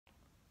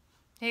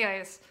Hey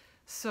guys,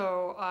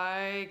 so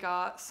I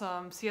got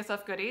some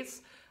CSF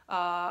goodies,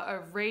 a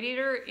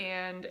radiator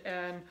and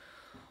an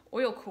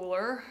oil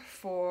cooler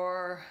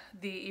for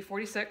the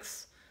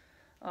E36.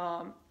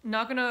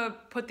 Not gonna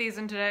put these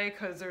in today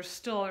because there's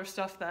still other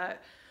stuff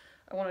that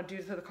I want to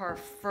do to the car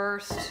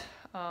first,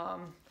 but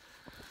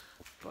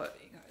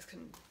you guys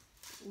can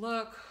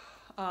look.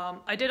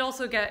 I did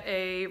also get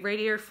a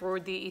radiator for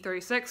the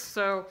E36,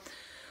 so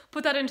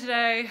put that in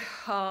today.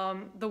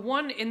 The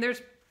one in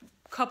there's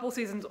couple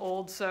seasons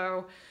old,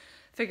 so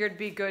figured it'd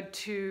be good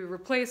to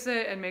replace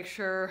it and make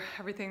sure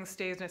everything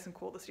stays nice and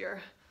cool this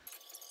year.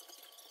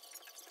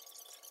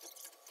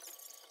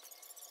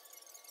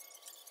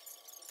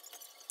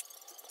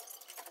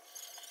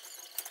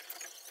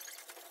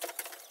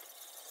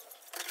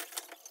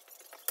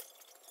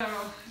 So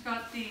I've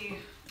got the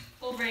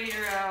old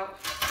radiator out.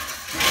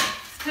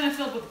 It's kind of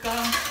filled with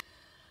gunk. A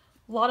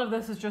lot of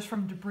this is just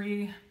from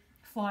debris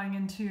flying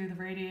into the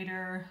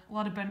radiator, a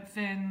lot of bent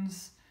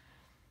fins,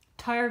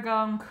 tire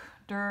gunk,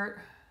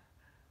 dirt,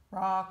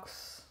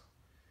 rocks,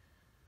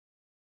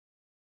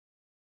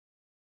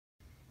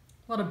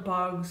 a lot of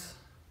bugs.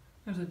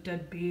 There's a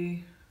dead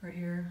bee right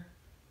here.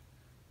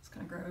 It's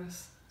kind of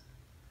gross.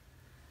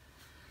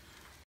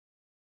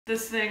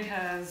 This thing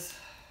has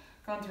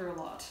gone through a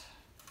lot.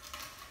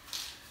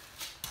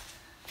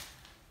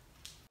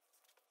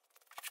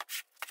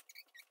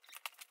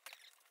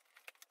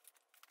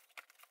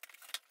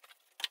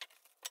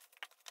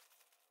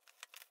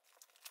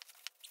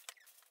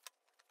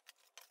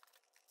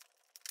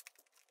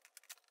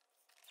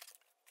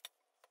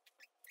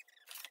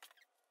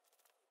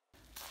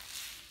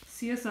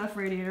 CSF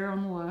Radiator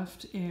on the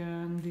left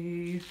and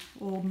the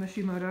old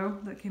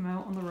Mishimoto that came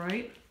out on the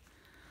right.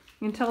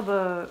 You can tell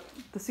the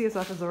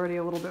CSF is already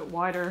a little bit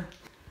wider.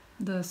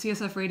 The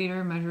CSF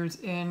Radiator measures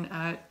in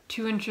at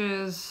 2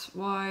 inches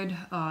wide.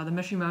 The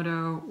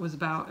Mishimoto was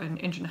about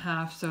 1.5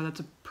 inches, so that's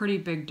a pretty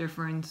big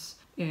difference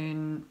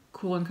in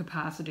cooling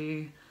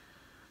capacity.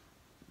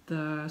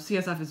 The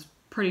CSF is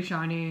pretty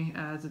shiny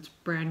as it's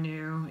brand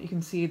new. You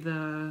can see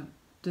the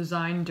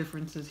design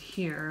differences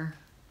here.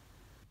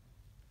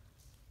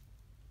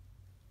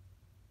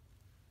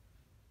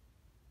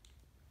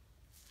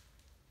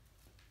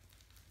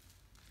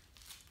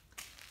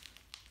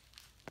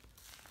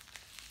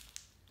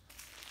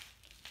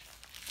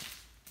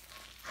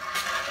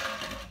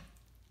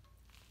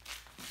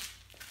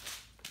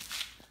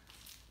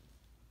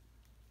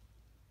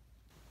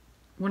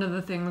 One of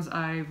the things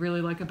I really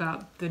like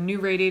about the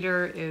new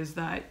radiator is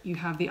that you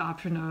have the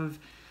option of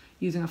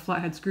using a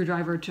flathead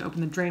screwdriver to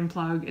open the drain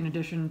plug in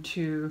addition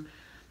to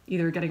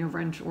either getting a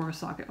wrench or a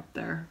socket up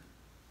there.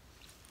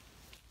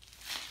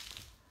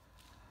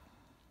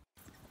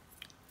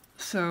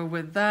 So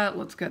with that,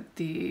 let's get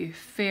the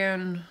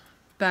fan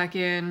back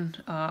in.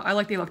 I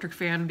like the electric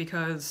fan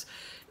because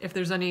if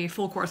there's any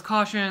full course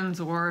cautions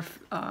or if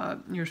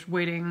you're just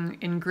waiting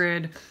in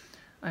grid,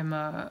 I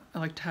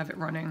like to have it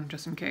running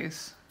just in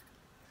case.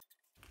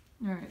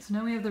 Alright, so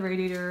now we have the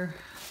radiator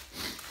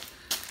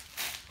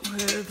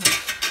with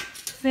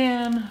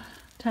fan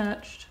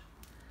attached.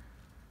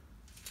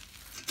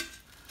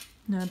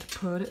 Now to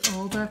put it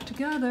all back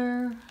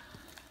together.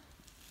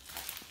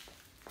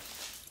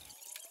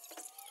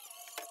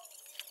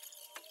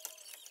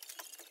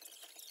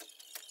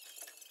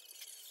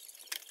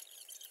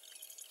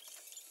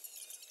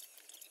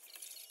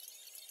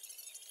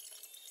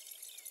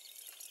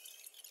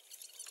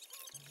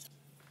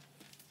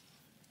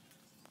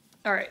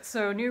 Alright,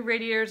 so new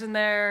radiators in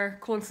there,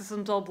 cooling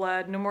system's all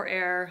bled, no more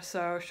air,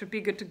 so should be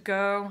good to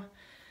go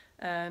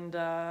and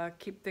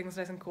keep things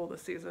nice and cool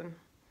this season.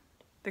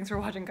 Thanks for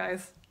watching,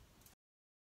 guys.